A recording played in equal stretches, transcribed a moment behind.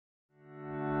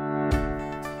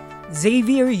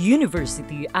Xavier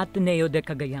University Ateneo de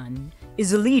Cagayan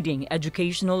is a leading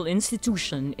educational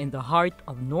institution in the heart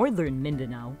of northern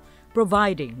Mindanao,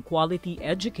 providing quality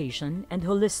education and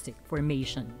holistic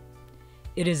formation.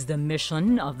 It is the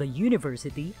mission of the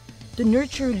university to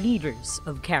nurture leaders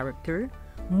of character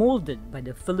molded by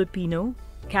the Filipino,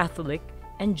 Catholic,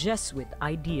 and Jesuit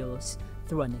ideals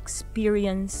through an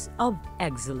experience of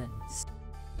excellence.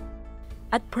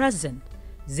 At present,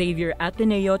 Xavier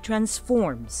Ateneo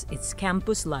transforms its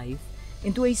campus life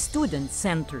into a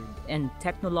student-centered and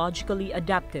technologically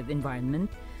adaptive environment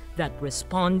that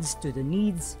responds to the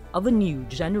needs of a new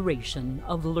generation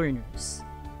of learners.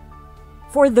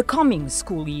 For the coming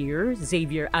school year,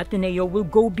 Xavier Ateneo will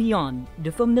go beyond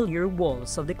the familiar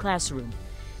walls of the classroom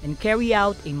and carry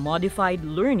out a modified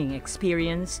learning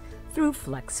experience through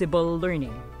flexible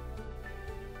learning.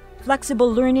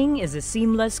 Flexible learning is a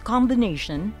seamless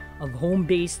combination of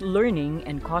home-based learning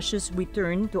and cautious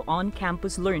return to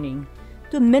on-campus learning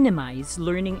to minimize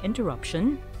learning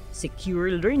interruption,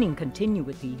 secure learning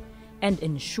continuity, and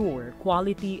ensure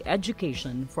quality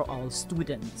education for all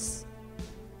students.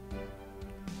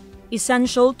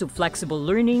 Essential to flexible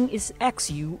learning is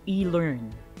XU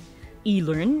eLearn.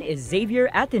 eLearn is Xavier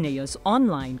Ateneo's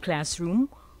online classroom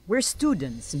where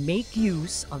students make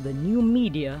use of the new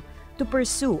media to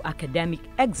pursue academic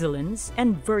excellence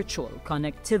and virtual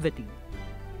connectivity.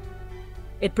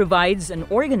 It provides an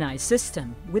organized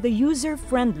system with a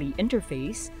user-friendly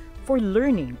interface for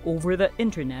learning over the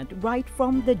internet right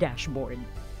from the dashboard.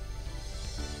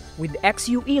 With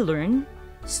XU eLearn,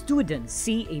 students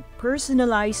see a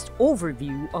personalized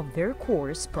overview of their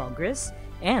course progress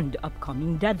and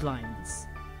upcoming deadlines.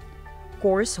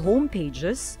 Course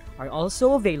homepages are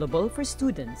also available for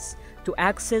students to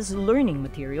access learning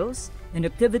materials and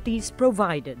activities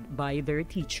provided by their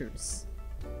teachers.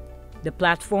 The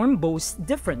platform boasts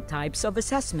different types of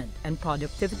assessment and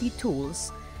productivity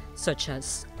tools such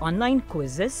as online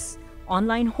quizzes,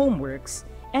 online homeworks,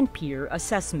 and peer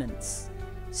assessments.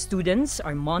 Students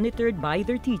are monitored by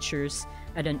their teachers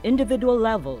at an individual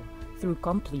level through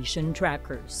completion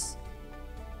trackers.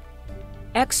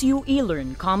 XU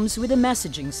eLearn comes with a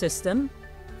messaging system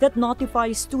that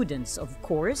notifies students of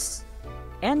course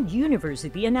and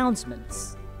university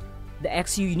announcements. The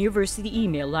XU University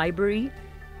email library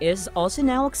is also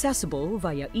now accessible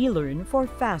via eLearn for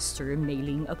faster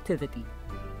mailing activity.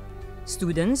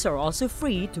 Students are also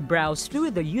free to browse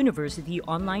through the university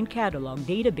online catalog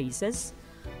databases,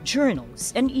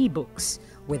 journals, and ebooks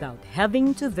without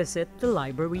having to visit the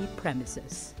library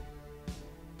premises.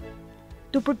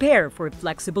 To prepare for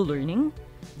flexible learning,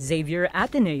 Xavier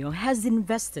Ateneo has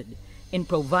invested in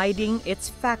providing its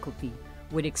faculty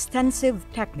with extensive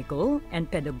technical and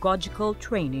pedagogical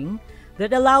training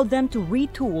that allow them to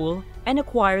retool and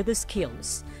acquire the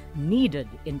skills needed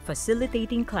in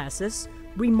facilitating classes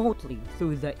remotely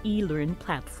through the eLearn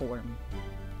platform.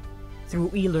 Through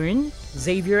eLearn,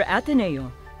 Xavier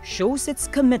Ateneo shows its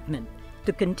commitment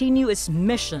to continue its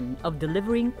mission of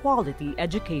delivering quality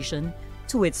education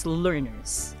to its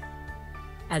learners.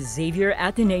 As Xavier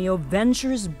Ateneo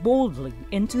ventures boldly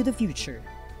into the future,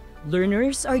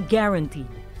 learners are guaranteed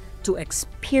to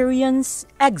experience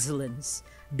excellence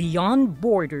beyond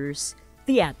borders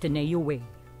the Ateneo way.